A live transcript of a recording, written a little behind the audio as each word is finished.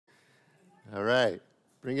All right.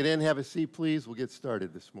 Bring it in. Have a seat, please. We'll get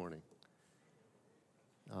started this morning.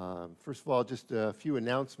 First of all, just a few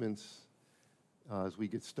announcements as we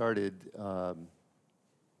get started.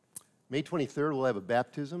 May 23rd, we'll have a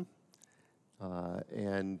baptism.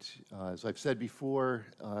 As I've said before,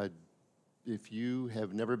 if you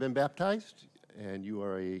have never been baptized and you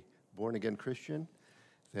are a born-again Christian,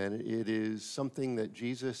 then it is something that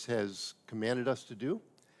Jesus has commanded us to do,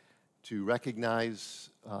 to recognize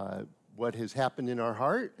what has happened in our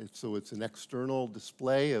heart. So it's an external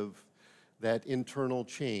display of that internal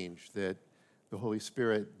change that the Holy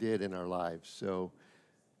Spirit did in our lives. So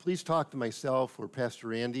please talk to myself or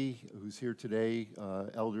Pastor Andy, who's here today.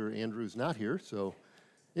 Elder Andrew's not here. So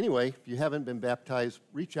anyway, if you haven't been baptized,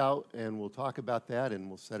 reach out and we'll talk about that and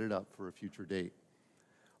we'll set it up for a future date.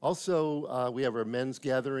 Also, we have our men's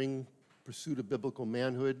gathering, Pursuit of Biblical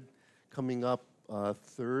Manhood, coming up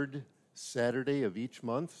third Saturday of each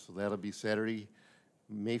month. So that'll be Saturday,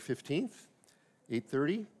 May 15th,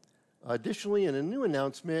 8:30. Additionally, in a new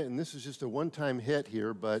announcement, and this is just a one-time hit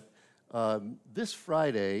here, but this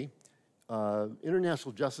Friday,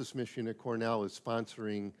 International Justice Mission at Cornell is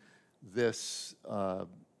sponsoring this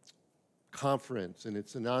conference, and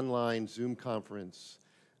it's an online Zoom conference.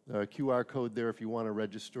 The QR code there, if you want to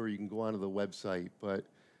register, you can go onto the website. But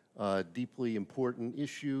deeply important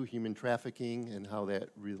issue, human trafficking, and how that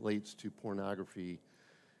relates to pornography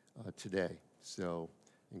today. So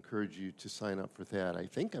encourage you to sign up for that. I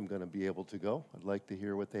think I'm going to be able to go. I'd like to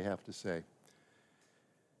hear what they have to say.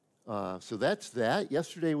 So that's that.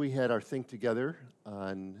 Yesterday we had our Think Together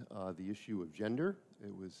on the issue of gender.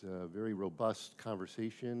 It was a very robust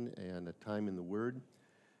conversation and a time in the Word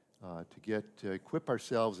to equip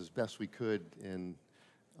ourselves as best we could in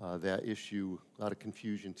that issue. A lot of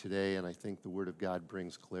confusion today, and I think the Word of God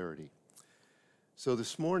brings clarity. So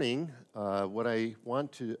this morning, what I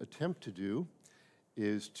want to attempt to do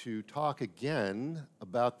is to talk again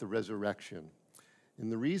about the resurrection. And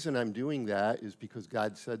the reason I'm doing that is because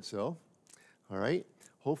God said so, all right?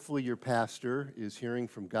 Hopefully your pastor is hearing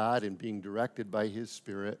from God and being directed by His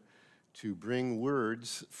Spirit to bring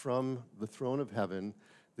words from the throne of heaven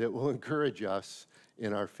that will encourage us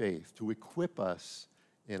in our faith, to equip us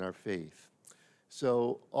in our faith.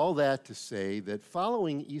 So all that to say that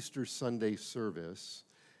following Easter Sunday service,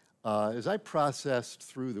 as I processed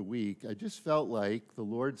through the week, I just felt like the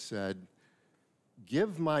Lord said,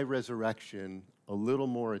 give my resurrection a little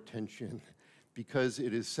more attention because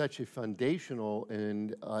it is such a foundational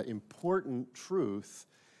and important truth.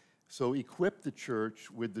 So equip the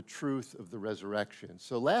church with the truth of the resurrection.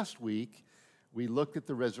 So last week, we looked at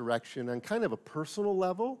the resurrection on kind of a personal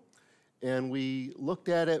level, and we looked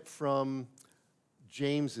at it from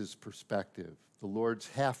James's perspective, the Lord's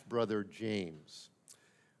half-brother James,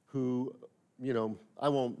 who, I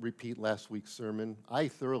won't repeat last week's sermon. I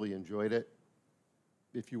thoroughly enjoyed it.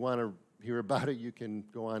 If you want to hear about it, you can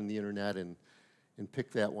go on the internet and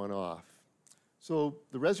pick that one off. So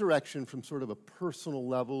the resurrection from sort of a personal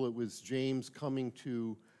level, it was James coming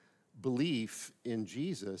to belief in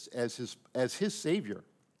Jesus as his Savior.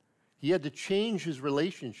 He had to change his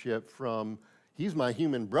relationship from, he's my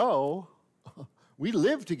human bro, we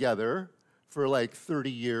lived together for like 30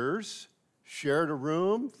 years, shared a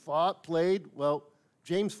room, fought, played. Well,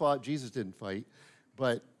 James fought, Jesus didn't fight.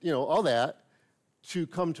 But, all that, to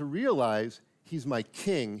come to realize he's my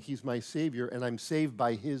king, he's my Savior, and I'm saved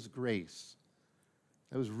by his grace.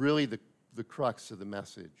 That was really the crux of the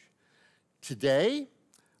message. Today,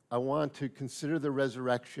 I want to consider the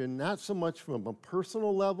resurrection not so much from a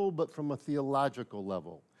personal level, but from a theological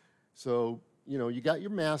level. So, you got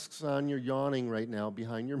your masks on, you're yawning right now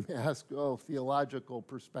behind your mask. Oh, theological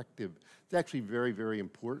perspective. It's actually very, very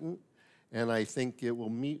important, and I think it will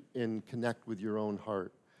meet and connect with your own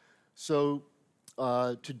heart. So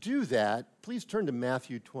to do that, please turn to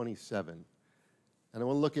Matthew 27. And I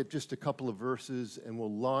want to look at just a couple of verses, and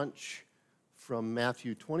we'll launch from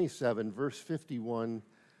Matthew 27, verse 51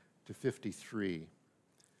 to 53.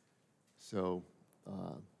 So,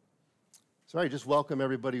 sorry, just welcome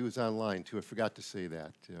everybody who's online, too. I forgot to say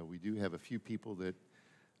that. We do have a few people that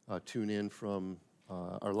tune in from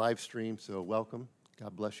our live stream, so welcome.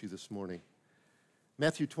 God bless you this morning.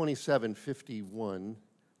 Matthew 27, 51.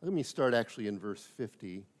 Let me start actually in verse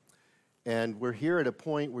 50. And we're here at a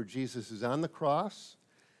point where Jesus is on the cross,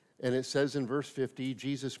 and it says in verse 50,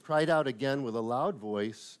 Jesus cried out again with a loud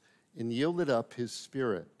voice and yielded up his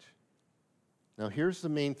spirit. Now here's the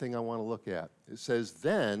main thing I want to look at. It says,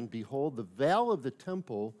 then, behold, the veil of the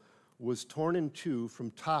temple was torn in two from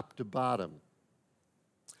top to bottom.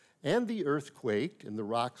 And the earth quaked, and the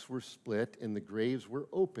rocks were split, and the graves were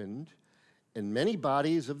opened, And many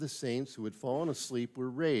bodies of the saints who had fallen asleep were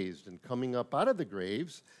raised, and coming up out of the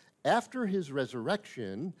graves, after his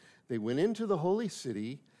resurrection, they went into the holy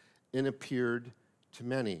city and appeared to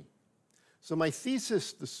many. So my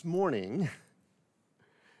thesis this morning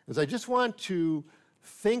is I just want to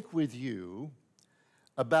think with you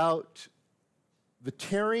about the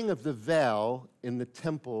tearing of the veil in the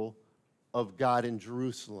temple of God in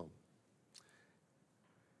Jerusalem.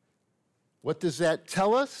 What does that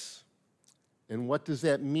tell us? And what does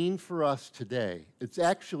that mean for us today? It's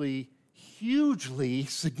actually hugely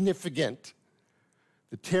significant.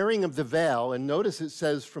 The tearing of the veil, and notice it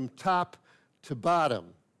says from top to bottom,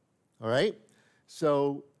 all right?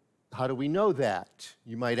 So how do we know that,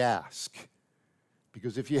 you might ask?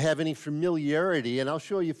 Because if you have any familiarity, and I'll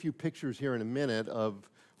show you a few pictures here in a minute of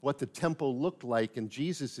what the temple looked like in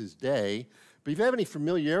Jesus' day, but if you have any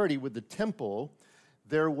familiarity with the temple,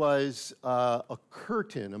 there was a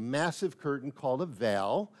curtain, a massive curtain called a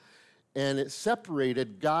veil, and it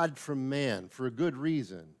separated God from man for a good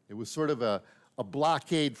reason. It was sort of a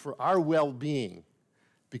blockade for our well-being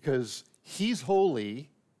because he's holy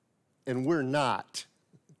and we're not.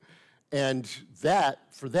 And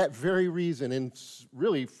that, for that very reason, and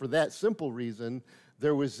really for that simple reason,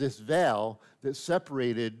 there was this veil that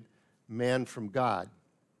separated man from God.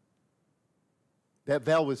 That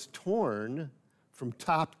veil was torn from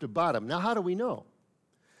top to bottom. Now, how do we know?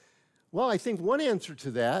 Well, I think one answer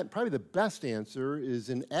to that, probably the best answer, is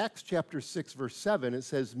in Acts chapter 6, verse 7. It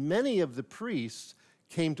says, many of the priests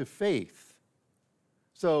came to faith.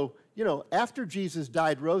 So, after Jesus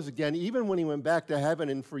died, rose again, even when he went back to heaven,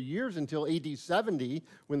 and for years until AD 70,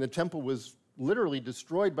 when the temple was literally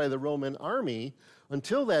destroyed by the Roman army,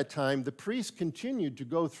 until that time, the priests continued to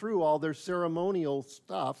go through all their ceremonial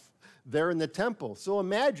stuff there in the temple. So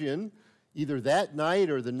imagine, either that night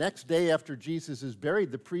or the next day after Jesus is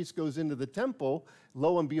buried, the priest goes into the temple,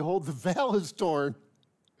 lo and behold, the veil is torn.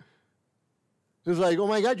 It's like, oh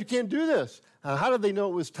my God, you can't do this. How did they know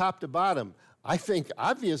it was top to bottom? I think,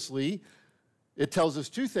 obviously, it tells us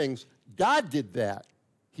two things. God did that.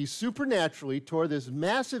 He supernaturally tore this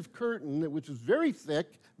massive curtain, which was very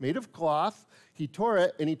thick, made of cloth. He tore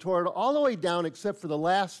it, and he tore it all the way down except for the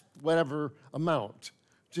last whatever amount,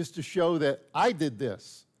 just to show that I did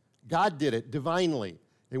this. God did it divinely.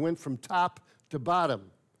 It went from top to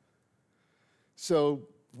bottom. So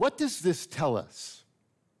what does this tell us?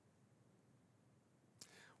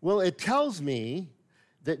 Well, it tells me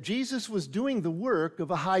that Jesus was doing the work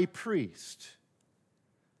of a high priest.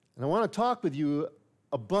 And I want to talk with you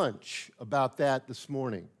a bunch about that this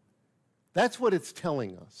morning. That's what it's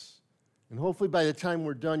telling us. And hopefully by the time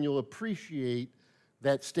we're done, you'll appreciate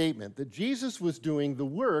that statement, that Jesus was doing the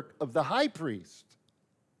work of the high priest.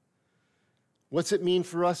 What's it mean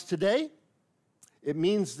for us today? It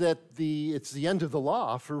means that it's the end of the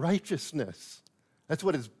law for righteousness. That's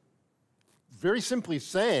what it's very simply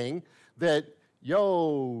saying, that,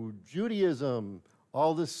 Judaism,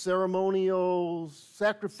 all the ceremonial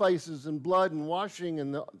sacrifices and blood and washing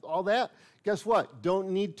and all that, guess what? Don't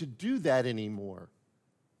need to do that anymore.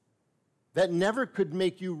 That never could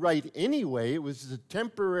make you right anyway. It was a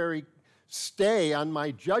temporary stay on my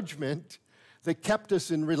judgment that kept us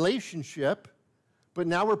in relationship, but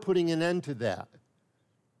now we're putting an end to that.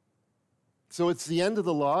 So it's the end of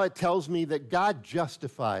the law. It tells me that God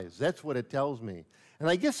justifies. That's what it tells me. And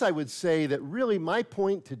I guess I would say that really my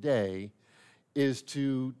point today is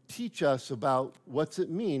to teach us about what's it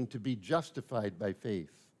mean to be justified by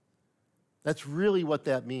faith. That's really what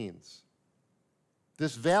that means.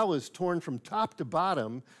 This veil is torn from top to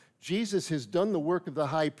bottom. Jesus has done the work of the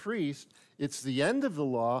high priest. It's the end of the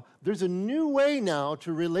law. There's a new way now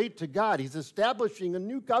to relate to God. He's establishing a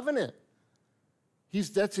new covenant.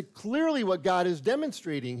 That's clearly what God is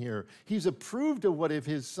demonstrating here. He's approved of what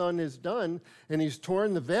his Son has done, and he's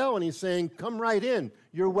torn the veil, and he's saying, come right in.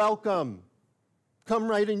 You're welcome. Come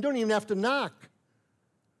right in. You don't even have to knock.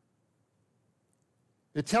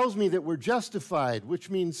 It tells me that we're justified, which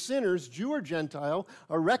means sinners, Jew or Gentile,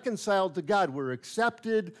 are reconciled to God. We're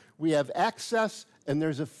accepted, we have access, and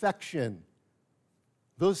there's affection.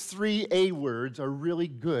 Those 3 A words are really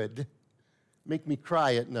good. Make me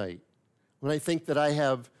cry at night when I think that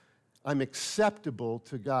I'm acceptable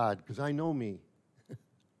to God, because I know me.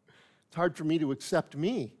 It's hard for me to accept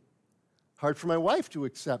me. Hard for my wife to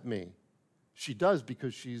accept me. She does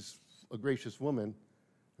because she's a gracious woman,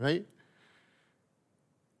 right?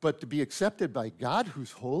 But to be accepted by God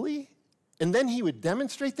who's holy, and then he would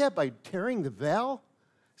demonstrate that by tearing the veil,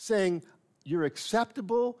 saying, you're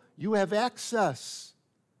acceptable, you have access,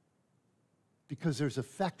 because there's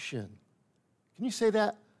affection. Can you say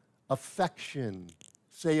that? Affection.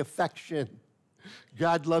 Say affection.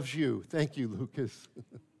 God loves you. Thank you, Lucas.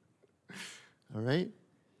 All right?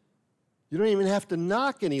 You don't even have to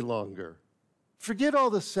knock any longer. Forget all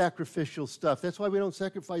the sacrificial stuff. That's why we don't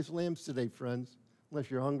sacrifice lambs today, friends, unless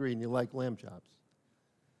you're hungry and you like lamb chops.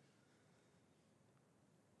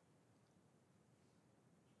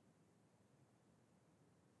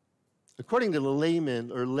 According to the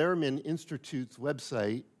Lehrman Institute's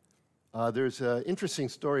website, there's an interesting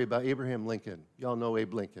story about Abraham Lincoln. Y'all know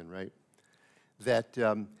Abe Lincoln, right? That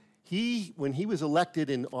when he was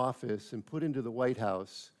elected in office and put into the White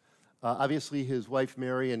House, obviously his wife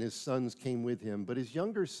Mary and his sons came with him, but his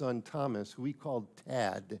younger son Thomas, who he called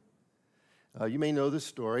Tad, you may know this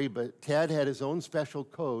story, but Tad had his own special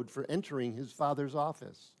code for entering his father's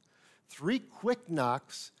office. 3 quick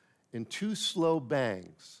knocks and 2 slow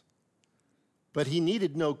bangs. But he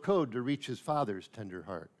needed no code to reach his father's tender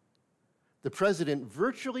heart. The president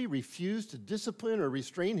virtually refused to discipline or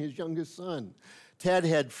restrain his youngest son. Tad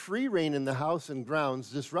had free reign in the house and grounds,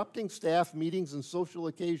 disrupting staff meetings and social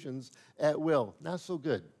occasions at will. Not so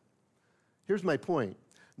good. Here's my point.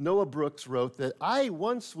 Noah Brooks wrote that I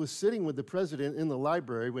once was sitting with the president in the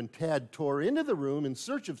library when Tad tore into the room in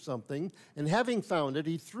search of something, and having found it,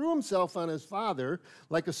 he threw himself on his father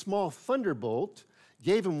like a small thunderbolt,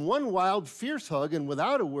 gave him one wild, fierce hug, and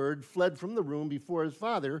without a word fled from the room before his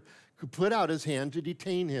father could put out his hand to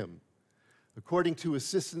detain him. According to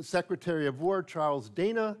Assistant Secretary of War Charles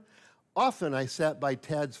Dana, often I sat by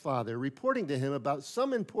Tad's father, reporting to him about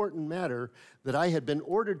some important matter that I had been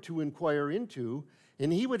ordered to inquire into,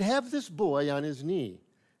 and he would have this boy on his knee.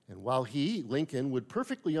 And while he, Lincoln, would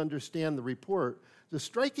perfectly understand the report, the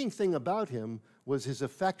striking thing about him was his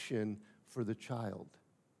affection for the child.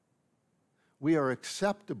 We are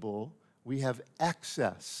acceptable, we have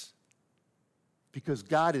access, because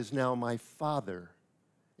God is now my Father,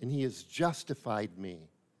 and He has justified me.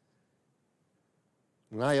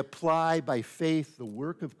 When I apply by faith the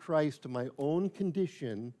work of Christ to my own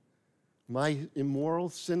condition, my immoral,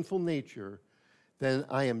 sinful nature, then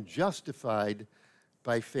I am justified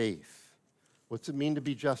by faith. What's it mean to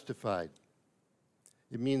be justified?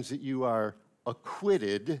 It means that you are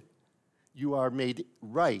acquitted, you are made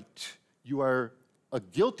right. A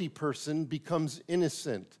guilty person becomes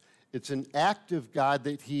innocent. It's an act of God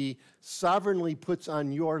that He sovereignly puts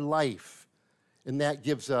on your life. And that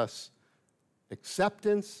gives us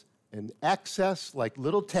acceptance and access, like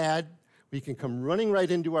little Tad. We can come running right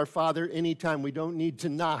into our Father anytime. We don't need to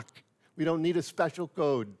knock. We don't need a special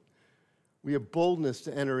code. We have boldness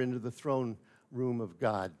to enter into the throne room of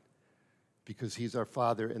God because He's our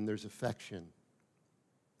Father and there's affection.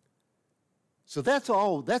 So that's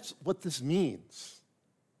what this means.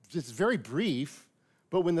 It's very brief,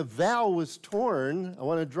 but when the veil was torn, I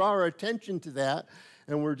want to draw our attention to that,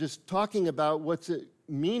 and we're just talking about what's it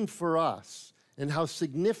mean for us and how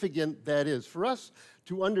significant that is. For us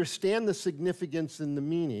to understand the significance and the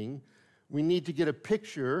meaning, we need to get a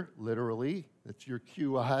picture, literally, that's your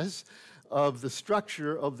cue, Oz, of the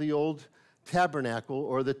structure of the old tabernacle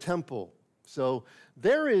or the temple. So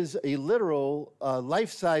there is a literal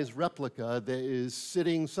life-size replica that is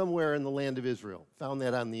sitting somewhere in the land of Israel. Found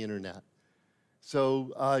that on the internet.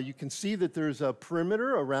 So you can see that there's a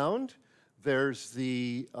perimeter around. There's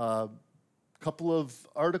the couple of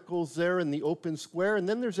articles there in the open square, and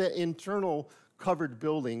then there's an internal covered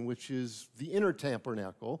building, which is the inner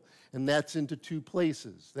tabernacle, and that's into 2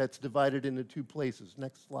 places. That's divided into 2 places.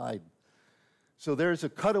 Next slide. So there's a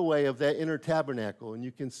cutaway of that inner tabernacle, and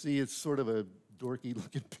you can see it's sort of a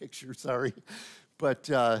dorky-looking picture, sorry. But,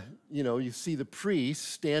 you see the priest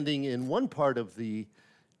standing in one part of the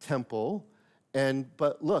temple,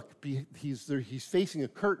 but look, he's facing a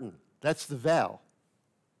curtain. That's the veil,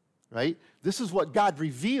 right? This is what God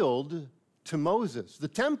revealed to Moses. The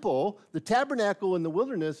temple, the tabernacle in the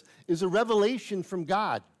wilderness, is a revelation from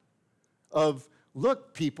God of,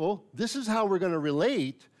 look, people, this is how we're going to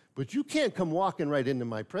relate, but you can't come walking right into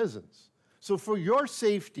my presence. So for your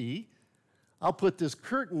safety, I'll put this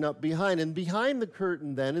curtain up behind, and behind the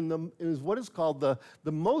curtain then is what is called the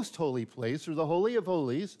most holy place, or the Holy of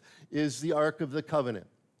Holies, is the Ark of the Covenant.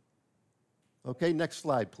 Okay, next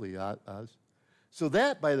slide, please, Oz. So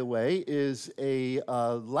that, by the way, is it's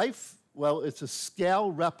a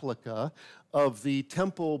scale replica of the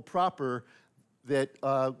temple proper that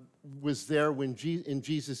was there in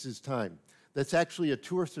Jesus' time. That's actually a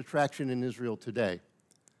tourist attraction in Israel today.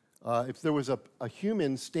 If there was a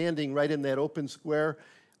human standing right in that open square,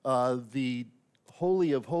 the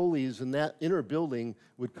Holy of Holies in that inner building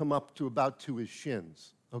would come up to about to his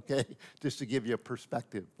shins, okay? Just to give you a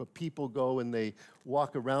perspective. But people go and they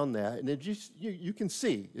walk around that, and you can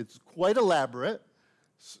see it's quite elaborate.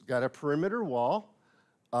 got a perimeter wall.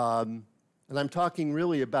 And I'm talking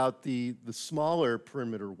really about the smaller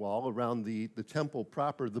perimeter wall around the temple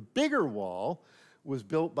proper. The bigger wall was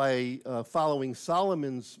built by following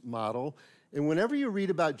Solomon's model. And whenever you read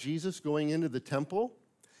about Jesus going into the temple,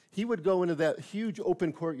 he would go into that huge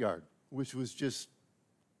open courtyard, which was just,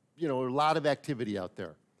 a lot of activity out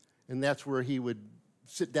there. And that's where he would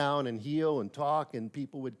sit down and heal and talk, and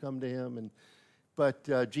people would come to him.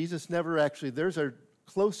 But Jesus never actually, there's a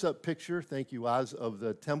close-up picture, thank you, Oz, of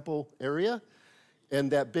the temple area.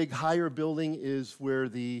 And that big higher building is where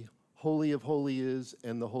the Holy of Holies is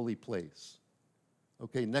and the holy place.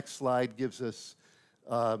 Okay, next slide gives us,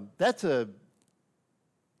 that's a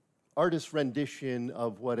artist's rendition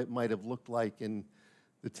of what it might have looked like in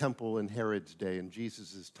the temple in Herod's day, in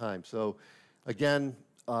Jesus' time. So again,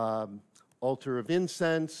 altar of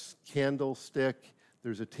incense, candlestick,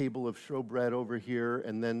 there's a table of showbread over here,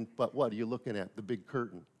 and then, but what are you looking at? The big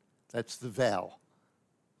curtain. That's the veil,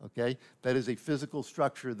 okay? That is a physical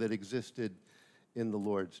structure that existed in the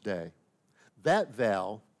Lord's day. That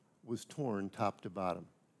veil was torn top to bottom,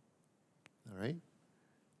 all right?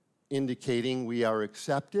 Indicating we are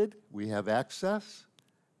accepted, we have access,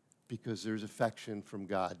 because there's affection from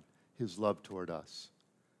God, his love toward us.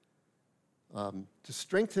 To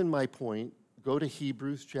strengthen my point, go to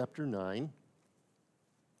Hebrews chapter 9.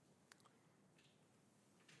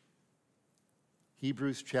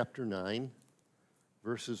 Hebrews chapter 9,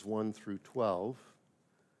 verses 1 through 12.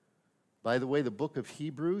 By the way, the book of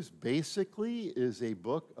Hebrews basically is a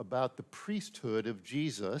book about the priesthood of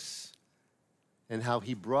Jesus and how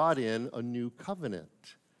he brought in a new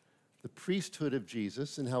covenant. The priesthood of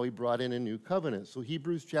Jesus and how he brought in a new covenant. So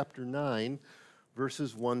Hebrews chapter 9,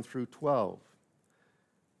 verses 1 through 12.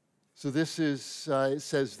 So this is, it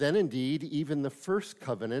says, then indeed, even the first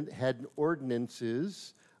covenant had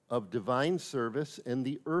ordinances of divine service and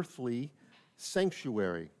the earthly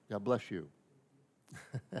sanctuary. God bless you.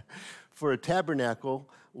 For a tabernacle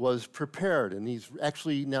was prepared. And he's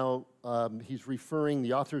actually now,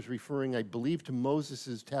 the author's referring, I believe, to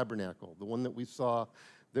Moses' tabernacle, the one that we saw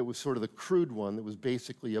that was sort of the crude one that was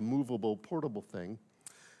basically a movable, portable thing.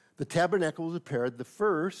 The tabernacle was prepared, the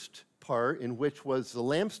first part in which was the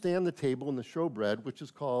lampstand, the table, and the showbread, which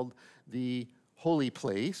is called the holy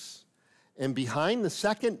place. And behind the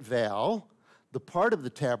second veil, the part of the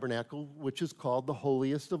tabernacle which is called the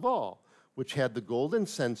holiest of all, which had the golden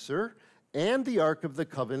censer and the ark of the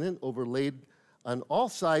covenant overlaid on all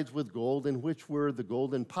sides with gold, in which were the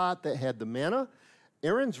golden pot that had the manna,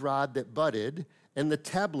 Aaron's rod that budded, and the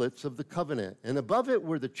tablets of the covenant. And above it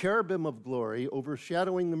were the cherubim of glory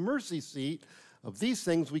overshadowing the mercy seat. Of these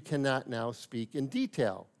things we cannot now speak in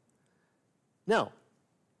detail. Now,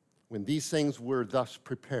 when these things were thus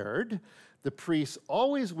prepared, the priests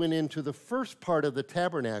always went into the first part of the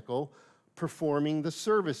tabernacle performing the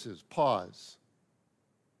services. Pause.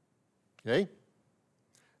 Okay?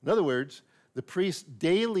 In other words, the priest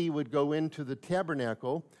daily would go into the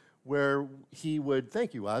tabernacle where he would,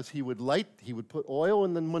 thank you, Oz, he would put oil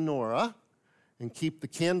in the menorah and keep the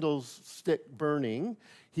candlestick burning.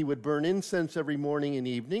 He would burn incense every morning and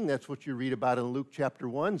evening. That's what you read about in Luke chapter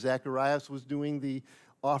 1. Zacharias was doing the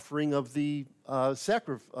offering of the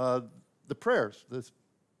prayers,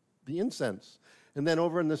 the incense. And then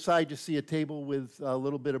over on the side, you see a table with a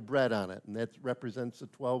little bit of bread on it, and that represents the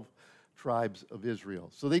 12 tribes of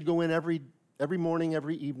Israel. So they'd go in every morning,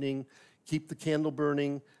 every evening, keep the candle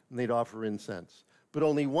burning, and they'd offer incense. But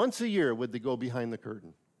only once a year would they go behind the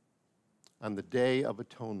curtain, on the Day of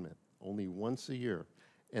Atonement, only once a year.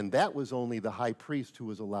 And that was only the high priest who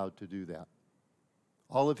was allowed to do that.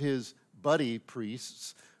 All of his buddy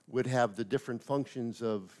priests would have the different functions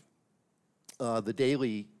of the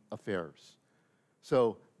daily affairs.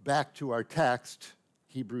 So back to our text,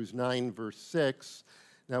 Hebrews 9, verse 6.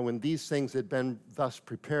 Now, when these things had been thus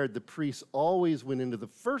prepared, the priests always went into the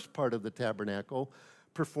first part of the tabernacle,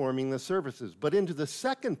 performing the services. But into the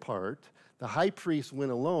second part, the high priest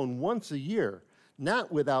went alone once a year,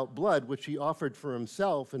 not without blood, which he offered for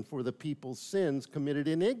himself and for the people's sins committed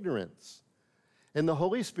in ignorance. And the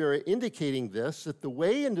Holy Spirit indicating this, that the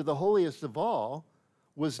way into the holiest of all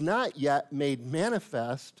was not yet made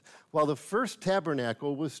manifest while the first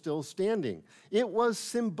tabernacle was still standing. It was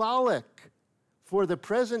symbolic for the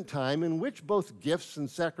present time in which both gifts and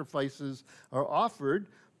sacrifices are offered,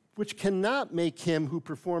 which cannot make him who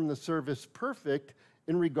performed the service perfect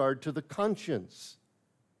in regard to the conscience.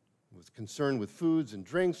 It was concerned with foods and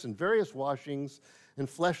drinks and various washings and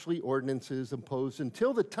fleshly ordinances imposed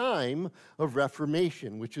until the time of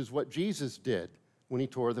Reformation, which is what Jesus did when he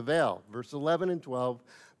tore the veil. Verse 11 and 12,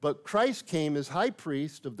 But Christ came as high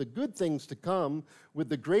priest of the good things to come with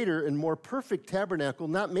the greater and more perfect tabernacle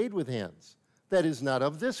not made with hands, that is, not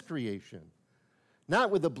of this creation. Not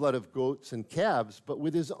with the blood of goats and calves, but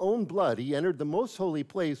with his own blood he entered the most holy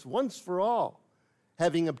place once for all,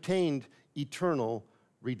 having obtained eternal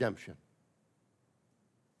redemption.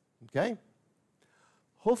 Okay?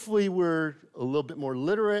 Hopefully we're a little bit more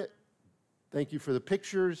literate. Thank you for the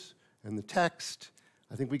pictures and the text.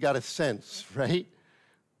 I think we got a sense, right?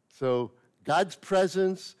 So God's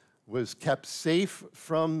presence was kept safe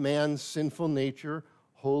from man's sinful nature,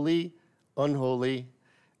 holy, unholy.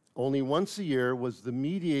 Only once a year was the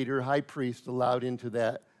mediator high priest allowed into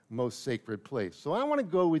that most sacred place. So I want to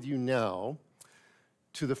go with you now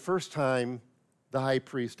to the first time the high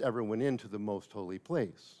priest ever went into the most holy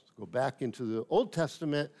place. Let's go back into the Old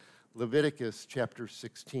Testament, Leviticus chapter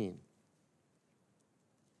 16.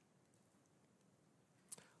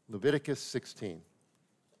 Leviticus 16.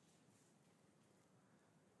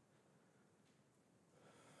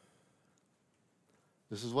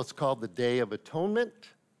 This is what's called the Day of Atonement.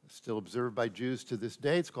 Still observed by Jews to this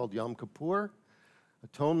day. It's called Yom Kippur.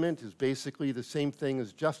 Atonement is basically the same thing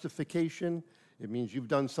as justification. It means you've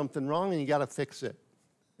done something wrong and you got to fix it.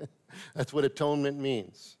 That's what atonement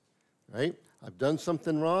means, right? I've done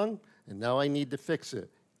something wrong and now I need to fix it.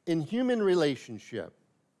 In human relationship,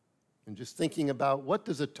 and just thinking about what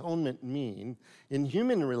does atonement mean, in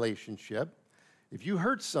human relationship, if you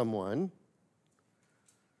hurt someone,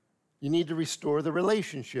 you need to restore the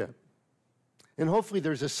relationship. And hopefully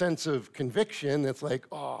there's a sense of conviction that's like,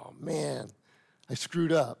 oh man, I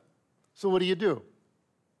screwed up. So what do?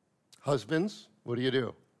 Husbands, what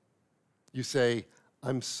do? You say,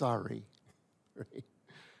 I'm sorry. Right?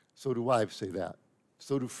 So do wives say that.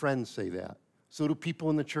 So do friends say that. So do people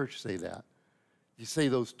in the church say that. You say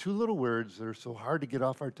those two little words that are so hard to get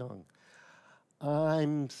off our tongue.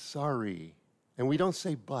 I'm sorry. And we don't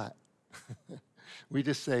say but. We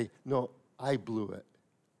just say, no, I blew it.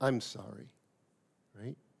 I'm sorry.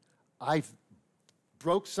 Right? I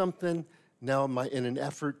broke something. Now, in an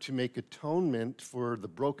effort to make atonement for the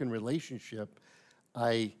broken relationship,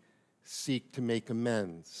 I seek to make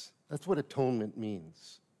amends. That's what atonement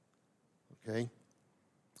means. Okay?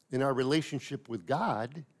 In our relationship with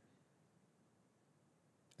God,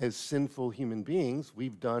 as sinful human beings,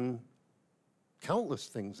 we've done countless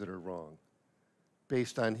things that are wrong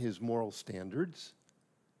based on his moral standards.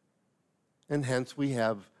 And hence we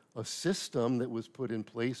have a system that was put in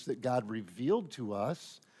place that God revealed to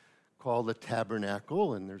us called a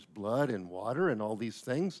tabernacle, and there's blood and water and all these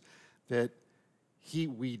things that they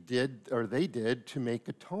did to make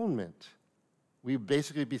atonement. We'd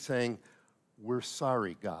basically be saying, we're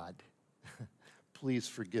sorry, God. Please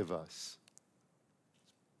forgive us.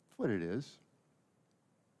 That's what it is.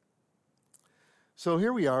 So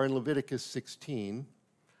here we are in Leviticus 16,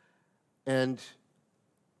 and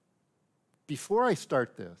before I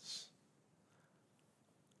start this,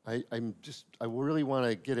 I really want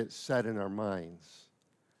to get it set in our minds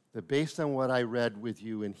that based on what I read with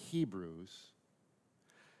you in Hebrews,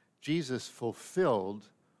 Jesus fulfilled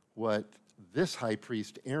what this high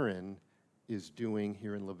priest Aaron is doing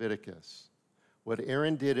here in Leviticus. What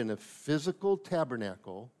Aaron did in a physical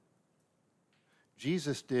tabernacle,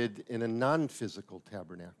 Jesus did in a non-physical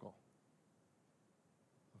tabernacle.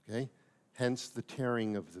 Okay? Hence the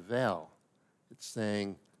tearing of the veil. It's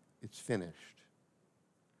saying it's finished.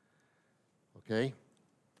 Okay?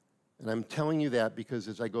 And I'm telling you that because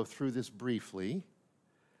as I go through this briefly,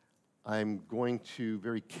 I'm going to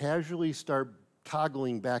very casually start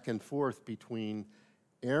toggling back and forth between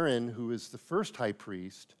Aaron, who is the first high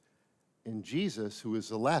priest, and Jesus, who is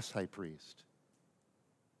the last high priest.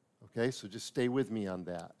 Okay, so just stay with me on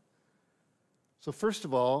that. So first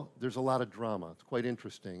of all, there's a lot of drama. It's quite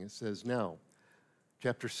interesting. It says, now,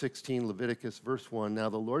 chapter 16, Leviticus, verse 1, now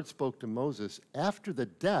the Lord spoke to Moses after the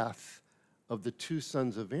death of the two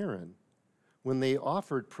sons of Aaron, when they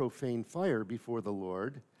offered profane fire before the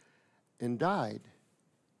Lord and died.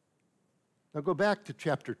 Now go back to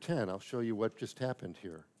chapter 10. I'll show you what just happened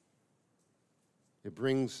here. It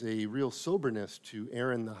brings a real soberness to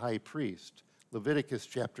Aaron the high priest. Leviticus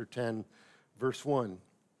chapter 10, verse 1.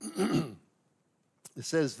 It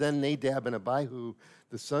says, then Nadab and Abihu,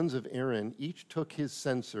 the sons of Aaron, each took his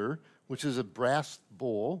censer, which is a brass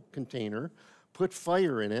bowl container, put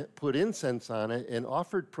fire in it, put incense on it, and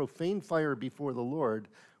offered profane fire before the Lord,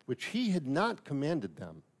 which he had not commanded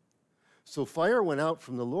them. So fire went out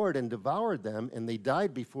from the Lord and devoured them, and they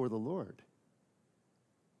died before the Lord.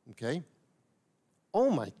 Okay? Oh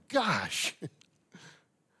my gosh.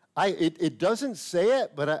 It doesn't say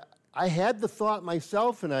it, but I had the thought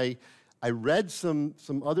myself, and I I read some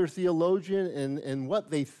other theologian, and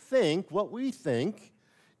what they think, what we think,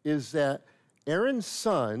 is that Aaron's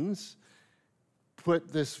sons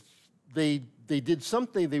put this, they did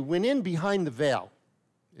something, they went in behind the veil.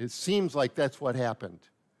 It seems like that's what happened.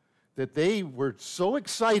 That they were so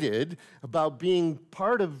excited about being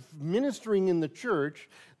part of ministering in the church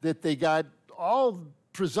that they got all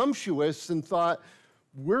presumptuous and thought,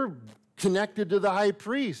 we're connected to the high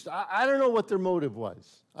priest. I don't know what their motive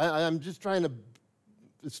was. I'm just trying to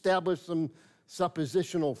establish some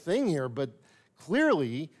suppositional thing here, but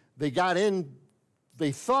clearly they got in,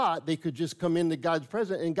 they thought they could just come into God's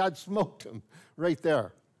presence, and God smoked them right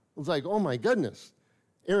there. It was like, oh my goodness,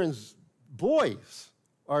 Aaron's boys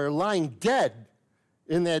are lying dead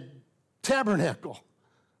in that tabernacle.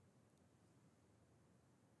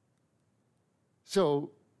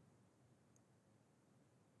 So,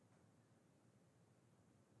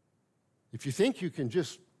 if you think you can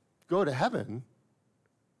just go to heaven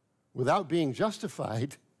without being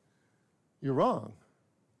justified, you're wrong.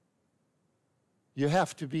 You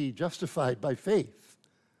have to be justified by faith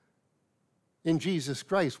in Jesus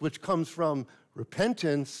Christ, which comes from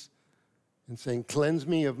repentance and saying, cleanse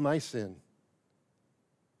me of my sin.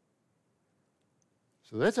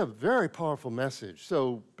 So that's a very powerful message.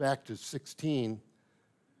 So back to 16.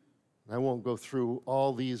 I won't go through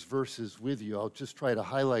all these verses with you. I'll just try to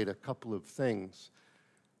highlight a couple of things.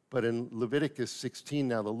 But in Leviticus 16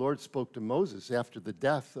 now, the Lord spoke to Moses after the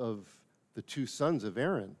death of the two sons of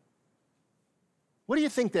Aaron. What do you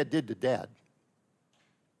think that did to Dad?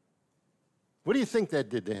 What do you think that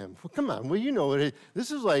did to him? Well, come on. Well, you know it.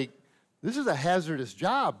 This is a hazardous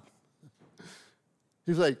job.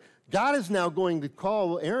 He's like, God is now going to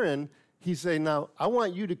call Aaron. He's saying, now, I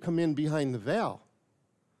want you to come in behind the veil.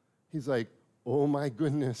 He's like, oh my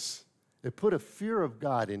goodness. It put a fear of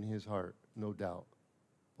God in his heart, no doubt.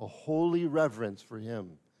 A holy reverence for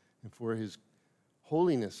him and for his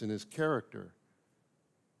holiness and his character.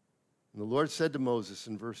 And the Lord said to Moses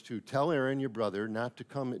in verse 2, tell Aaron your brother not to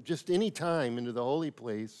come at just any time into the holy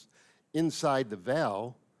place inside the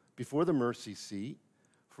veil before the mercy seat,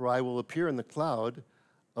 for I will appear in the cloud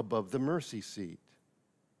above the mercy seat.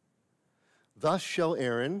 Thus shall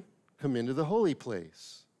Aaron come into the holy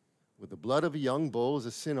place, with the blood of a young bull as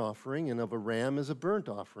a sin offering and of a ram as a burnt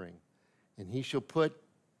offering. And he shall put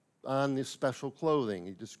on this special clothing.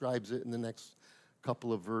 He describes it in the next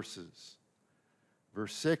couple of verses.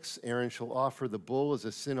 Verse 6, Aaron shall offer the bull as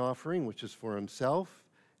a sin offering, which is for himself,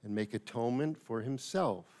 and make atonement for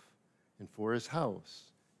himself and for his house.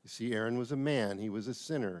 You see, Aaron was a man. He was a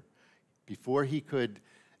sinner. Before he could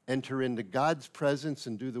enter into God's presence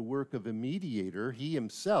and do the work of a mediator, he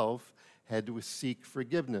himself had to seek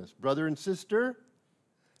forgiveness. Brother and sister,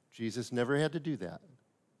 Jesus never had to do that.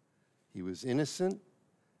 He was innocent,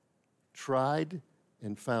 tried,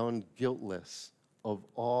 and found guiltless of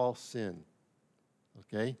all sin.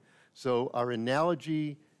 Okay? So our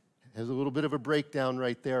analogy has a little bit of a breakdown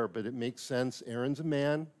right there, but it makes sense. Aaron's a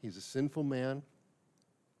man. He's a sinful man.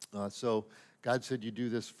 So God said, you do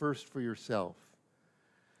this first for yourself.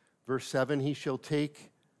 Verse 7, he shall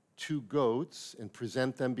take 2 goats and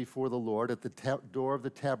present them before the Lord at the door of the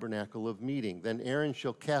tabernacle of meeting. Then Aaron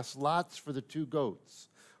shall cast lots for the 2 goats,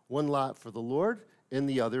 one lot for the Lord and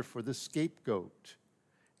the other for the scapegoat.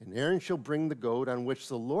 And Aaron shall bring the goat on which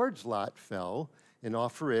the Lord's lot fell and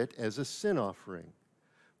offer it as a sin offering.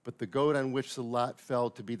 But the goat on which the lot fell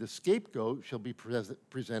to be the scapegoat shall be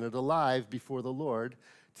presented alive before the Lord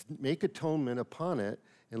to make atonement upon it,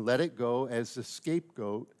 and let it go as the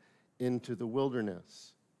scapegoat into the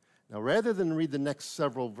wilderness. Now, rather than read the next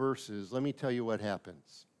several verses, let me tell you what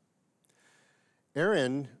happens.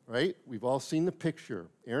 Aaron, right, we've all seen the picture.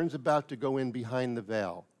 Aaron's about to go in behind the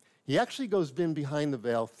veil. He actually goes in behind the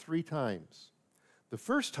veil 3 times. The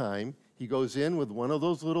first time, he goes in with one of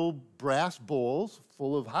those little brass bowls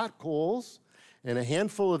full of hot coals and a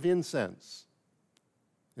handful of incense.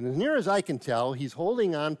 And as near as I can tell, he's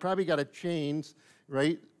holding on, probably got a chain,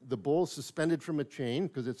 right? The bowl suspended from a chain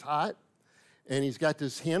because it's hot. And he's got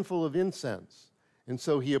this handful of incense. And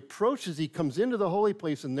so he approaches, he comes into the holy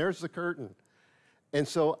place, and there's the curtain. And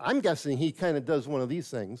so I'm guessing he kind of does one of these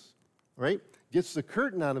things, right? Gets the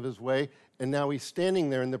curtain out of his way, and now he's standing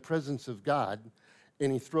there in the presence of God,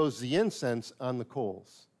 and he throws the incense on the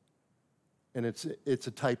coals. And it's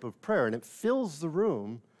a type of prayer, and it fills the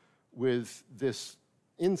room with this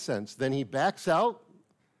incense. Then he backs out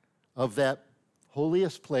of that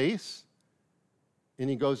holiest place, and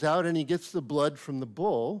he goes out and he gets the blood from the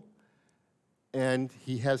bull, and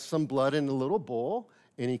he has some blood in a little bowl,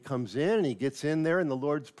 and he comes in and he gets in there in the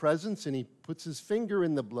Lord's presence, and he puts his finger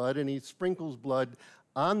in the blood and he sprinkles blood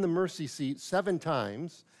on the mercy seat 7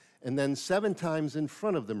 times, and then 7 times in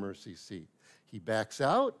front of the mercy seat. He backs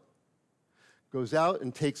out, goes out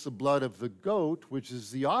and takes the blood of the goat, which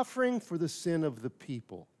is the offering for the sin of the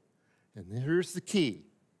people. And here's the key,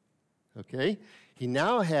 okay? He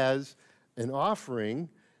now has an offering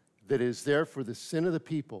that is there for the sin of the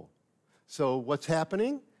people. So what's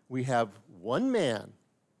happening? We have one man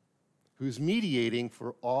who's mediating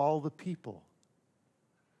for all the people.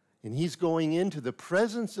 And he's going into the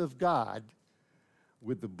presence of God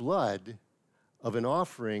with the blood of an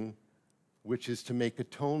offering which is to make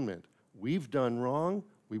atonement. We've done wrong.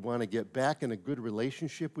 We want to get back in a good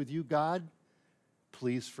relationship with you, God.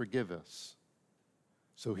 Please forgive us.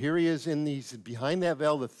 So here he is behind that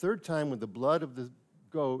veil the 3rd time with the blood of the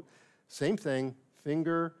goat. Same thing,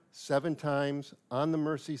 finger 7 times on the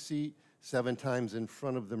mercy seat, 7 times in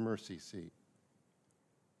front of the mercy seat.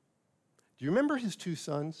 Do you remember his 2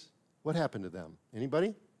 sons? What happened to them?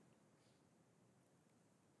 Anybody?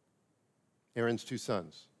 Aaron's 2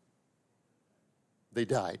 sons. They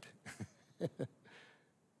died.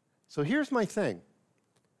 So here's my thing.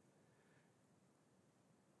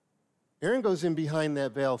 Aaron goes in behind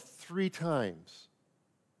that veil 3 times.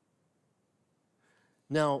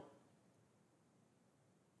 Now,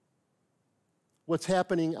 what's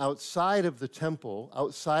happening outside of the temple,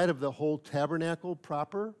 outside of the whole tabernacle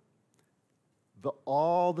proper,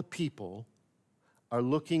 all the people are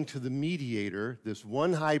looking to the mediator, this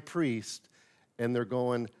one high priest, and they're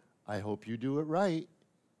going, I hope you do it right,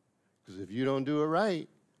 because if you don't do it right,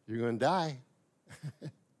 you're going to die.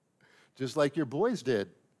 Just like your boys did.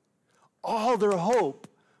 All their hope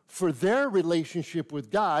for their relationship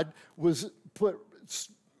with God was put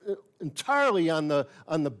entirely on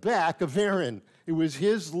the back of Aaron. It was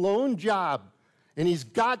his lone job, and he's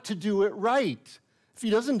got to do it right. If he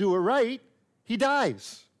doesn't do it right, he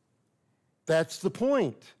dies. That's the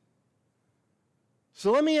point.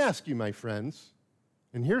 So let me ask you, my friends,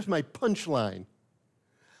 and here's my punchline.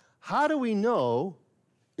 How do we know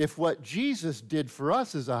if what Jesus did for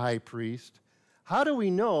us as a high priest, how do we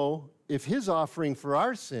know if his offering for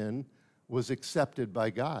our sin was accepted by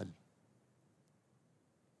God?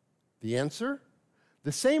 The answer?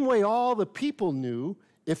 The same way all the people knew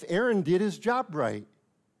if Aaron did his job right.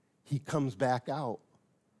 He comes back out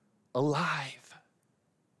alive.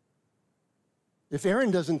 If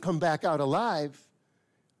Aaron doesn't come back out alive,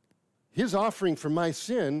 his offering for my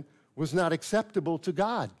sin was not acceptable to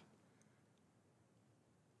God.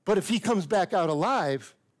 But if he comes back out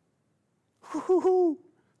alive,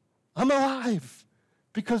 I'm alive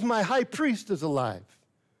because my high priest is alive.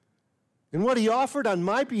 And what he offered on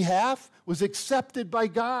my behalf was accepted by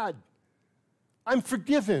God. I'm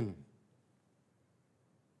forgiven.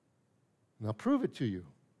 And I'll prove it to you.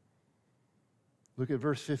 Look at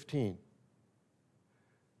verse 15.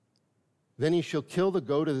 Then he shall kill the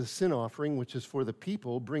goat of the sin offering, which is for the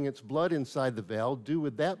people, bring its blood inside the veil, do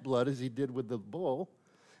with that blood as he did with the bull,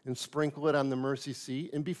 and sprinkle it on the mercy seat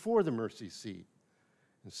and before the mercy seat.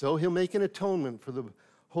 And so he'll make an atonement for the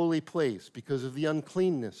holy place because of the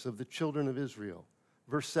uncleanness of the children of Israel.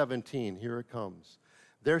 Verse 17, here it comes.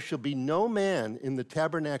 There shall be no man in the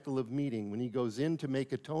tabernacle of meeting when he goes in to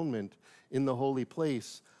make atonement in the holy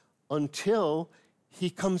place until he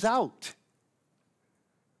comes out.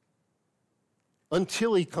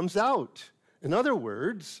 Until he comes out. In other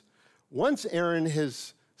words, once Aaron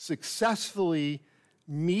has successfully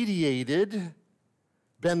mediated,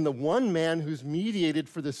 been the one man who's mediated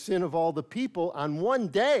for the sin of all the people on one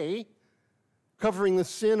day, covering the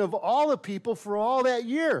sin of all the people for all that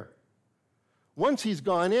year. Once he's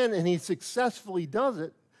gone in and he successfully does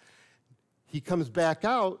it, he comes back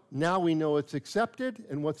out. Now we know it's accepted.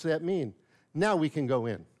 And what's that mean? Now we can go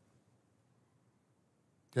in.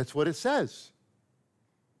 That's what it says.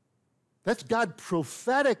 That's God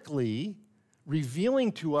prophetically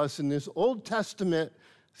revealing to us in this Old Testament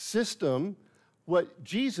system what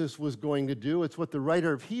Jesus was going to do. It's what the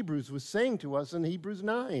writer of Hebrews was saying to us in Hebrews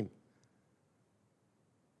 9.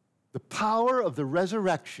 The power of the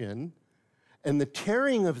resurrection and the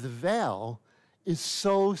tearing of the veil is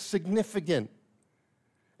so significant.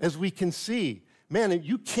 As we can see, man,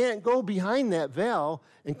 you can't go behind that veil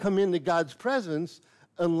and come into God's presence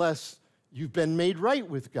unless you've been made right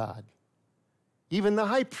with God. Even the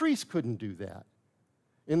high priest couldn't do that.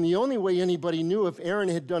 And the only way anybody knew if Aaron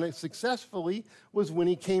had done it successfully was when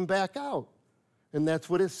he came back out. And that's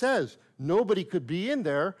what it says. Nobody could be in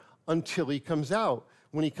there until he comes out.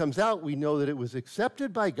 When he comes out, we know that it was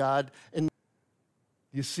accepted by God. And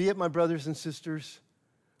you see it, my brothers and sisters?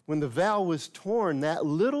 When the veil was torn, that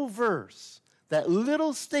little verse, that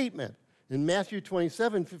little statement in Matthew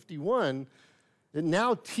 27:51 It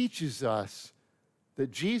now teaches us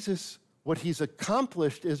that Jesus, what he's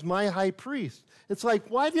accomplished is my high priest. It's like,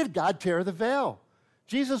 why did God tear the veil?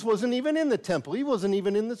 Jesus wasn't even in the temple. He wasn't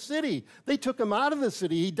even in the city. They took him out of the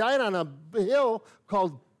city. He died on a hill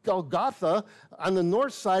called Golgotha on the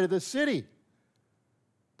north side of the city.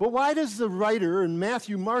 But why does the writer in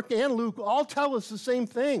Matthew, Mark, and Luke all tell us the same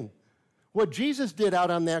thing? What Jesus did out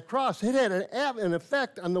on that cross, it had an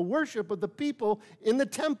effect on the worship of the people in the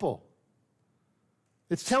temple.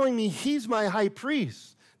 It's telling me he's my high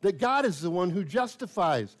priest, that God is the one who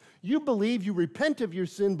justifies. You believe, you repent of your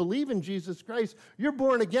sin, believe in Jesus Christ, you're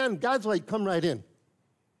born again. God's like, come right in.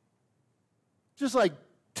 Just like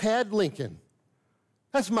Tad Lincoln.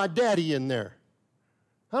 That's my daddy in there.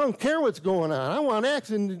 I don't care what's going on. I want X,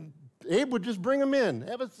 and Abe would just bring him in.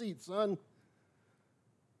 Have a seat, son.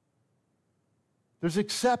 There's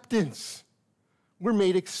acceptance. We're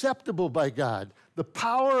made acceptable by God. The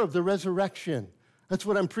power of the resurrection. That's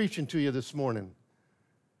what I'm preaching to you this morning.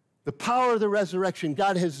 The power of the resurrection.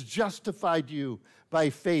 God has justified you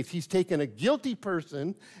by faith. He's taken a guilty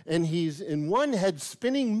person, and he's, in one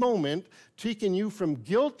head-spinning moment, taken you from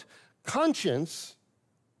guilt, conscience,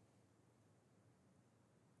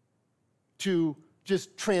 to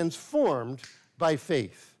just transformed by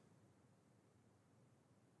faith.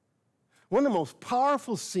 One of the most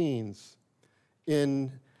powerful scenes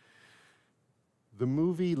in the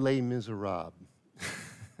movie Les Miserables.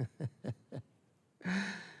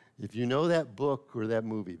 If you know that book or that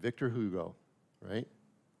movie, Victor Hugo, right?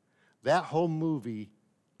 That whole movie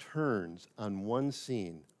turns on one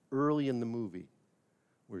scene early in the movie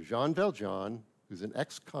where Jean Valjean, who's an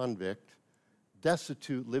ex-convict,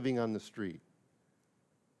 destitute, living on the street,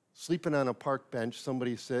 sleeping on a park bench,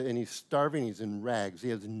 somebody said, and he's starving, he's in rags, he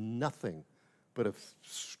has nothing but a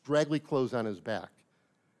straggly clothes on his back.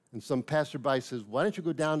 And some passerby says, why don't you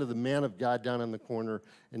go down to the man of God down on the corner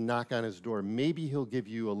and knock on his door? Maybe he'll give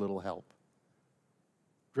you a little help.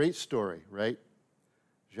 Great story, right?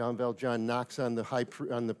 Jean Valjean knocks on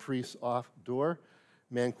the priest's off door.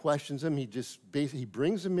 Man questions him. He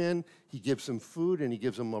brings him in, he gives him food, and he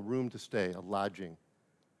gives him a room to stay, a lodging.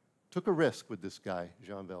 Took a risk with this guy,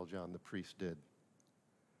 Jean Valjean, the priest did.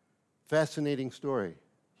 Fascinating story.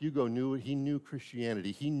 Hugo knew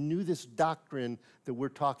Christianity. He knew this doctrine that we're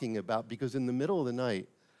talking about because in the middle of the night,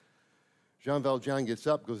 Jean Valjean gets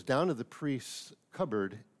up, goes down to the priest's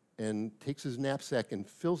cupboard, and takes his knapsack and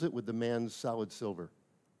fills it with the man's solid silver,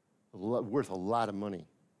 worth a lot of money.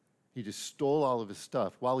 He just stole all of his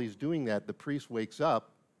stuff. While he's doing that, the priest wakes up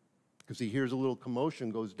because he hears a little commotion,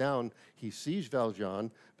 goes down. He sees Valjean.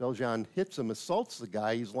 Valjean hits him, assaults the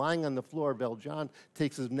guy. He's lying on the floor. Valjean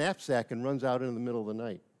takes his knapsack and runs out into the middle of the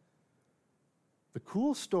night. The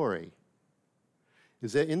cool story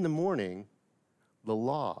is that in the morning, the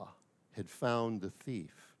law had found the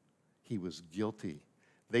thief. He was guilty.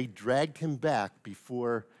 They dragged him back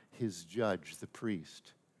before his judge, the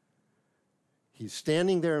priest. He's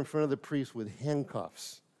standing there in front of the priest with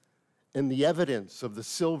handcuffs and the evidence of the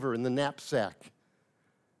silver in the knapsack.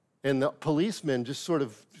 And the policeman just sort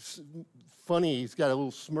of funny, he's got a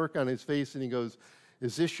little smirk on his face, and he goes,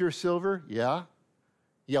 is this your silver? Yeah.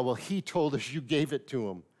 Yeah, well, he told us you gave it to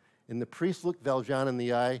him. And the priest looked Valjean in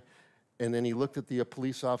the eye, and then he looked at the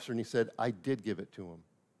police officer, and he said, I did give it to him.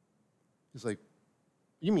 He's like,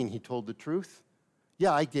 you mean he told the truth?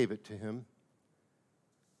 Yeah, I gave it to him.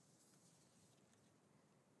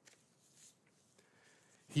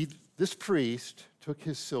 This priest took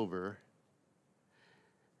his silver,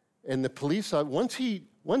 and the police, once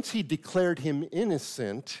he declared him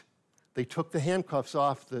innocent, they took the handcuffs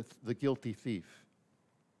off the guilty thief.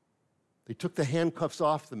 They took the handcuffs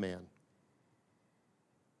off the man.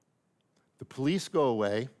 The police go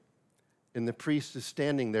away, and the priest is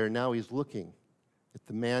standing there. Now he's looking at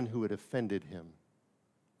the man who had offended him,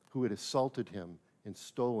 who had assaulted him and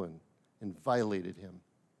stolen and violated him.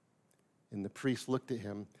 And the priest looked at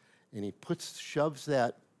him, and he shoves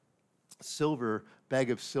that bag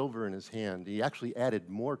of silver in his hand. He actually added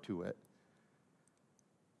more to it.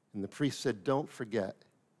 And the priest said, don't forget.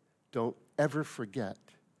 Don't ever forget.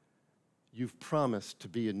 You've promised to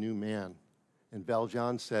be a new man. And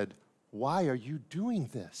Valjean said, why are you doing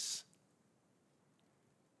this?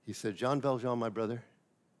 He said, Jean Valjean, my brother,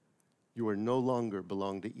 you are no longer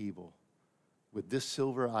belong to evil. With this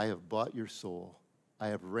silver I have bought your soul. I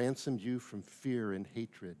have ransomed you from fear and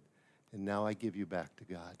hatred, and now I give you back to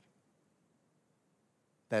God.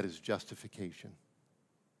 That is justification.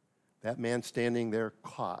 That man standing there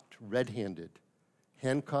caught, red-handed,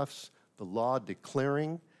 handcuffs, the law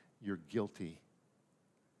declaring you're guilty.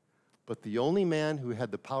 But the only man who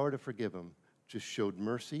had the power to forgive him just showed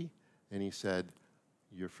mercy, and he said,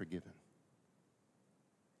 you're forgiven.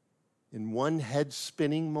 In one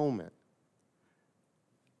head-spinning moment,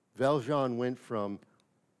 Valjean went from,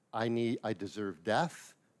 I deserve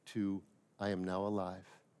death, to, I am now alive.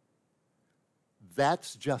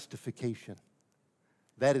 That's justification.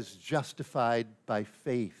 That is justified by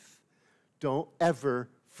faith. Don't ever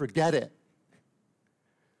forget it.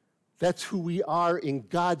 That's who we are in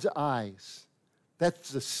God's eyes. That's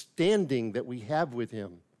the standing that we have with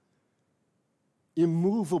him.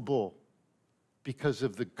 Immovable because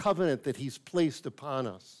of the covenant that he's placed upon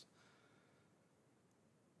us.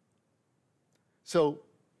 So,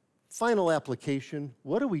 final application,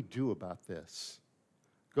 what do we do about this?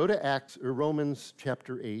 Go to Romans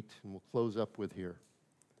chapter 8, and we'll close up with here.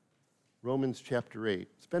 Romans chapter 8.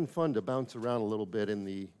 It's been fun to bounce around a little bit in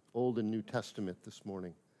the Old and New Testament this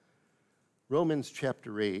morning. Romans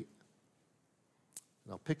chapter 8,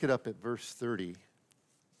 and I'll pick it up at verse 30.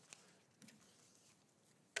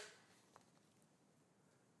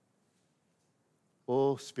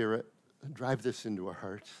 Oh, Spirit, drive this into our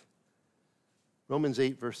hearts. Romans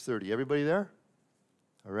 8, verse 30. Everybody there?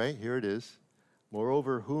 All right, here it is.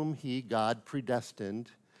 Moreover, whom he, God,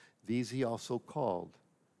 predestined, these he also called.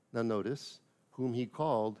 Now notice, whom he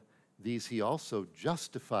called, these he also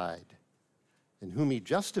justified. And whom he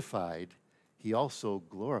justified, he also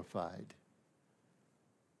glorified.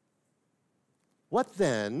 What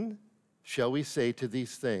then shall we say to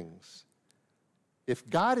these things? If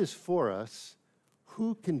God is for us,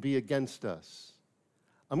 who can be against us?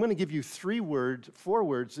 I'm going to give you four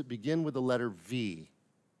words that begin with the letter V.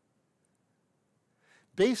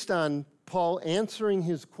 Based on Paul answering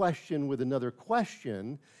his question with another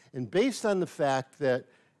question, and based on the fact that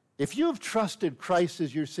if you have trusted Christ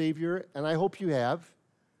as your Savior, and I hope you have,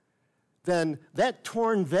 then that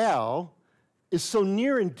torn veil is so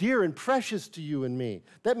near and dear and precious to you and me.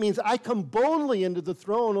 That means I come boldly into the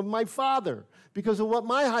throne of my Father because of what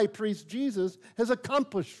my high priest Jesus has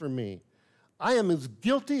accomplished for me. I am as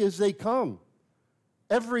guilty as they come.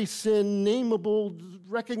 Every sin nameable,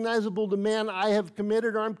 recognizable to man I have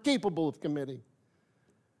committed or I'm capable of committing.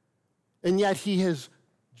 And yet he has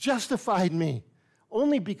justified me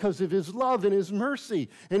only because of his love and his mercy.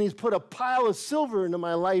 And he's put a pile of silver into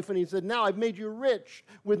my life and he said, now I've made you rich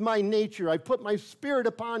with my nature. I put my spirit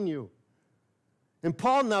upon you. And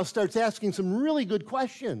Paul now starts asking some really good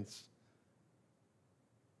questions.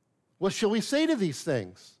 What shall we say to these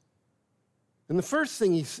things? And the first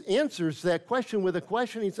thing he answers that question with a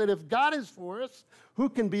question. He said, if God is for us, who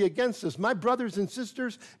can be against us? My brothers and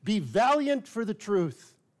sisters, be valiant for the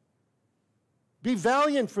truth. Be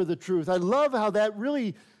valiant for the truth. I love how that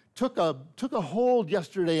really took a hold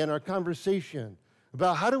yesterday in our conversation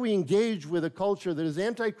about how do we engage with a culture that is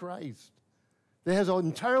anti-Christ, that has an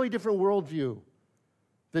entirely different worldview,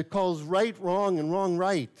 that calls right wrong and wrong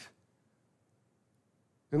right.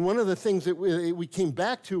 And one of the things that we came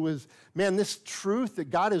back to was, man, this truth that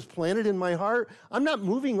God has planted in my heart, I'm not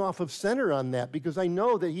moving off of center on that because I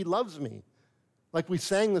know that he loves me. Like we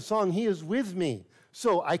sang the song, he is with me.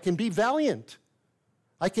 So I can be valiant.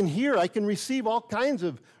 I can hear, I can receive all kinds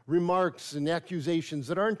of remarks and accusations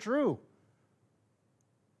that aren't true.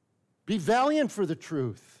 Be valiant for the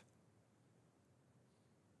truth.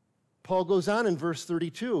 Paul goes on in verse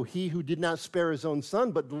 32, he who did not spare his own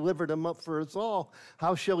son, but delivered him up for us all,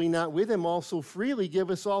 how shall he not with him also freely give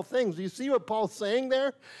us all things? Do you see what Paul's saying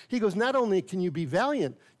there? He goes, not only can you be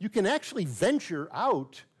valiant, you can actually venture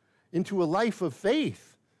out into a life of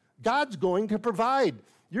faith. God's going to provide.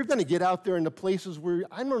 You're going to get out there into places where,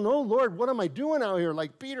 I don't know, Lord, what am I doing out here?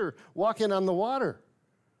 Like Peter walking on the water.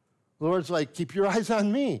 The Lord's like, keep your eyes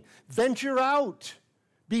on me. Venture out.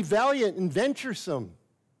 Be valiant and venturesome.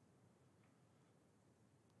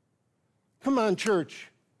 Come on, church.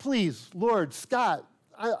 Please, Lord, Scott,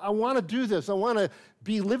 I want to do this. I want to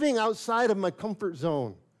be living outside of my comfort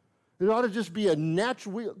zone. It ought to just be a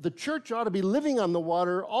natural, the church ought to be living on the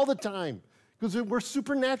water all the time because we're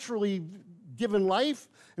supernaturally given life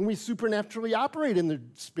and we supernaturally operate in the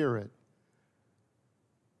Spirit.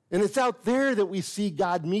 And it's out there that we see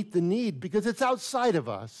God meet the need because it's outside of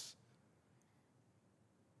us.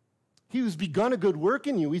 He who's begun a good work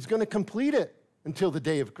in you, he's going to complete it until the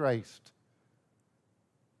day of Christ.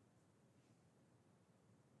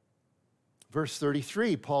 Verse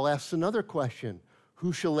 33, Paul asks another question.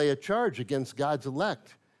 Who shall lay a charge against God's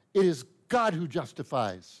elect? It is God who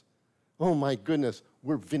justifies. Oh my goodness,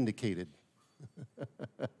 we're vindicated.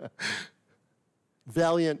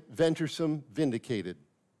 Valiant, venturesome, vindicated.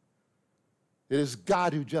 It is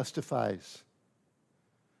God who justifies.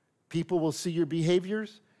 People will see your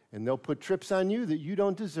behaviors and they'll put trips on you that you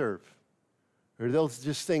don't deserve. Or they'll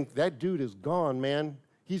just think, that dude is gone, man.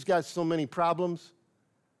 He's got so many problems.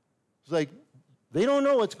 It's like, they don't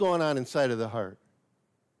know what's going on inside of the heart.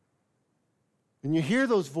 And you hear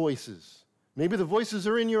those voices. Maybe the voices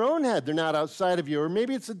are in your own head. They're not outside of you. Or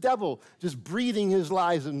maybe it's the devil just breathing his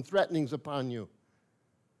lies and threatenings upon you.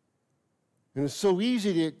 And it's so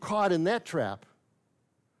easy to get caught in that trap.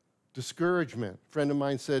 Discouragement. A friend of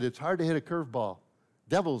mine said, it's hard to hit a curveball.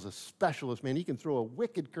 Devil's a specialist, man. He can throw a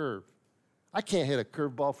wicked curve. I can't hit a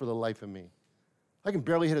curveball for the life of me. I can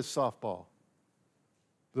barely hit a softball.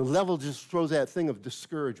 The devil just throws that thing of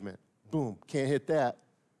discouragement. Boom, can't hit that,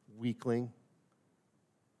 weakling.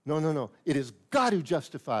 No. It is God who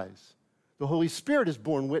justifies. The Holy Spirit has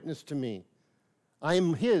borne witness to me. I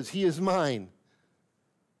am his, he is mine.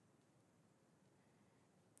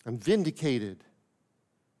 I'm vindicated.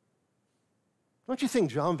 Don't you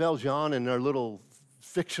think Jean Valjean in our little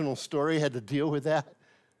fictional story had to deal with that?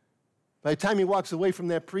 By the time he walks away from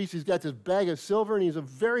that priest, he's got this bag of silver, and he's a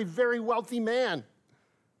very, very wealthy man.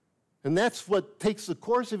 And that's what takes the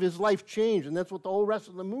course of his life change, and that's what the whole rest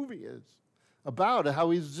of the movie is about,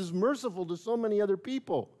 how he's just merciful to so many other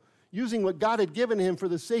people, using what God had given him for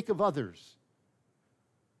the sake of others.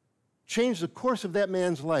 Changed the course of that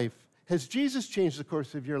man's life. Has Jesus changed the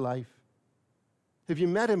course of your life? Have you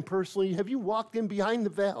met him personally? Have you walked in behind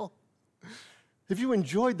the veil? Have you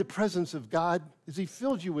enjoyed the presence of God? Has he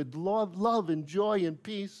filled you with love and joy and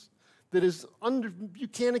peace that is you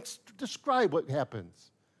can't describe what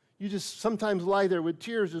happens. You just sometimes lie there with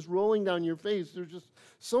tears just rolling down your face. There's just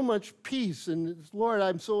so much peace, and it's, Lord,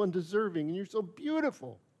 I'm so undeserving, and you're so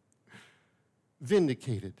beautiful.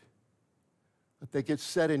 Vindicated. Let that get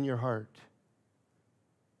set in your heart.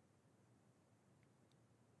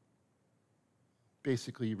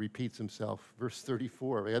 Basically, he repeats himself. Verse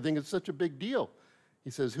 34, I think it's such a big deal.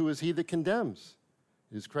 He says, who is he that condemns?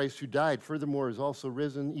 It is Christ who died. Furthermore, is also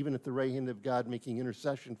risen, even at the right hand of God, making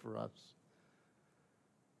intercession for us.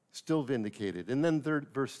 Still vindicated. And then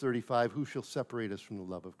verse 35, who shall separate us from the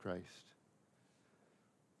love of Christ?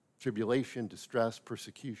 Tribulation, distress,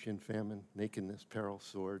 persecution, famine, nakedness, peril,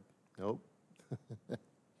 sword. Nope.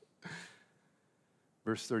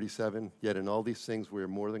 Verse 37, yet in all these things we are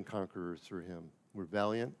more than conquerors through him. We're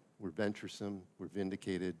valiant, we're venturesome, we're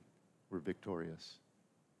vindicated, we're victorious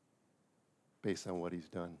based on what he's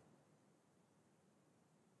done.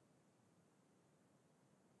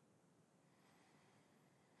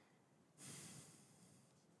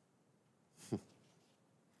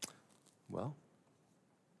 Well,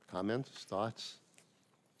 comments, thoughts?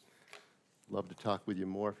 Love to talk with you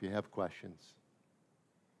more if you have questions.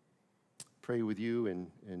 Pray with you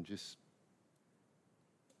and just,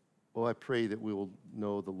 I pray that we will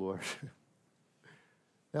know the Lord.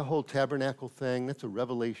 That whole tabernacle thing, that's a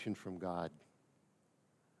revelation from God.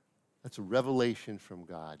 That's a revelation from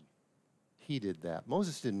God. He did that.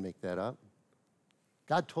 Moses didn't make that up.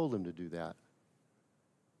 God told him to do that.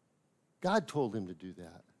 God told him to do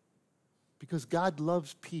that. Because God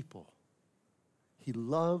loves people. He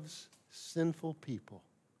loves sinful people.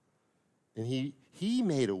 And he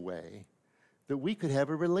made a way that we could have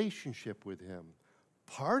a relationship with him.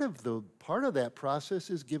 Part of that process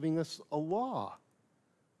is giving us a law.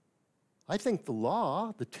 I think the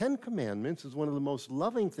law, the 10 Commandments, is one of the most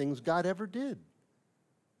loving things God ever did.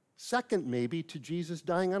 Second, maybe, to Jesus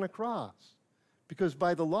dying on a cross. Because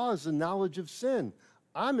by the law is the knowledge of sin.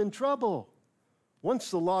 I'm in trouble.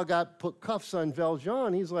 Once the law put cuffs on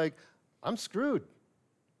Valjean, he's like, I'm screwed.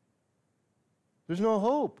 There's no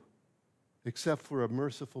hope except for a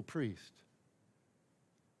merciful priest.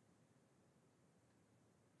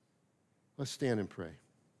 Let's stand and pray.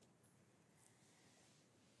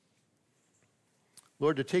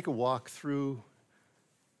 Lord, to take a walk through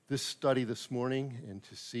this study this morning and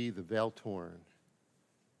to see the veil torn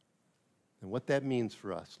and what that means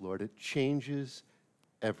for us, Lord, it changes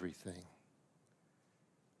everything.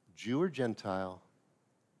 Jew or Gentile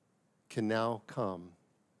can now come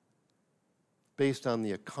based on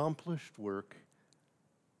the accomplished work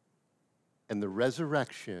and the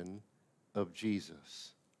resurrection of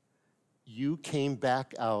Jesus. You came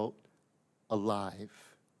back out alive.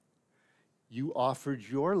 You offered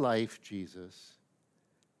your life, Jesus,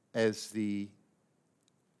 as the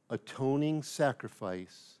atoning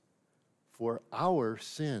sacrifice for our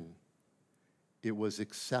sin. It was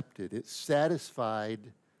accepted. It satisfied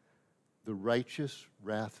the righteous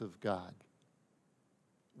wrath of God.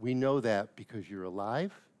 We know that because you're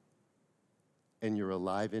alive and you're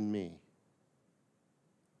alive in me.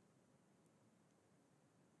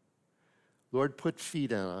 Lord, put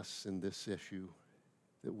feet on us in this issue,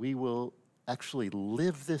 that we will actually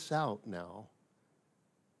live this out now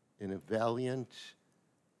in a valiant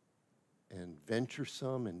and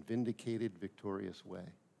venturesome and vindicated, victorious way.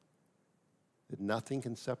 That nothing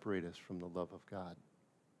can separate us from the love of God.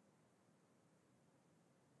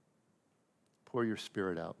 Pour your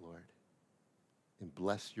Spirit out, Lord, and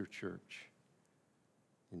bless your church.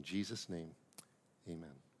 In Jesus' name,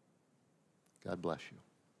 amen. God bless you.